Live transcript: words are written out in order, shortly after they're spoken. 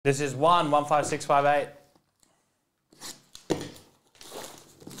This is 15658.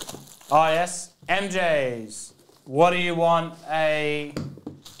 Oh yes, MJ's. What do you want?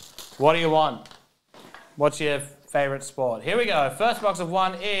 What do you want? What's your favorite sport? Here we go. First box of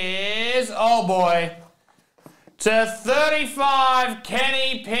one is, oh boy, to 35,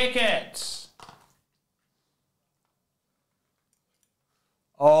 Kenny Pickett.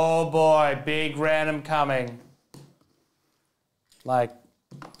 Oh boy, big random coming. Like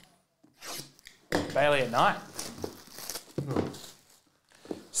Bailey at night.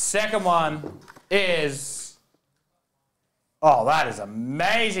 Second one is, oh, that is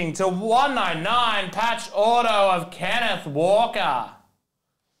amazing. To 199, patch auto of Kenneth Walker.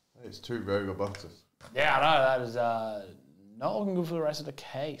 It's two very good boxes. Yeah, I know. That is not looking good for the rest of the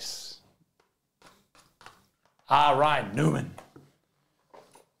case. Ryan Newman.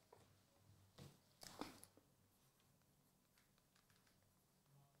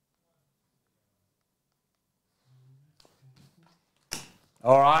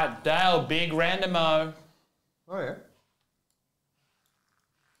 All right, Dale, big randomo. Oh, yeah.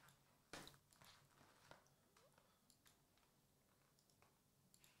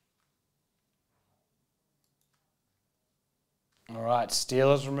 All right,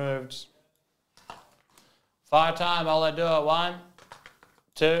 Steelers removed. 5 times, I'll let do it. 1,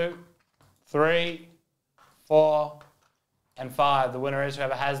 2, 3, 4, and 5. The winner is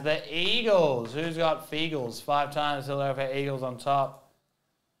whoever has the Eagles. Who's got Feagles? 5 times, he'll go for Eagles on top.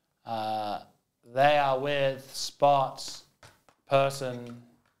 They are with Spots, Person.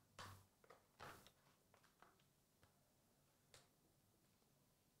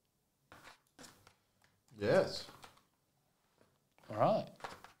 Yes. All right.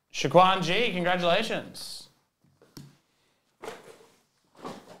 Shaquan G, congratulations.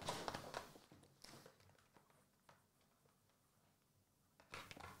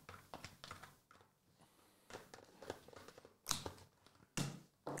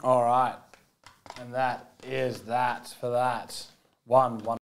 All right. And that is that for that. 1-1.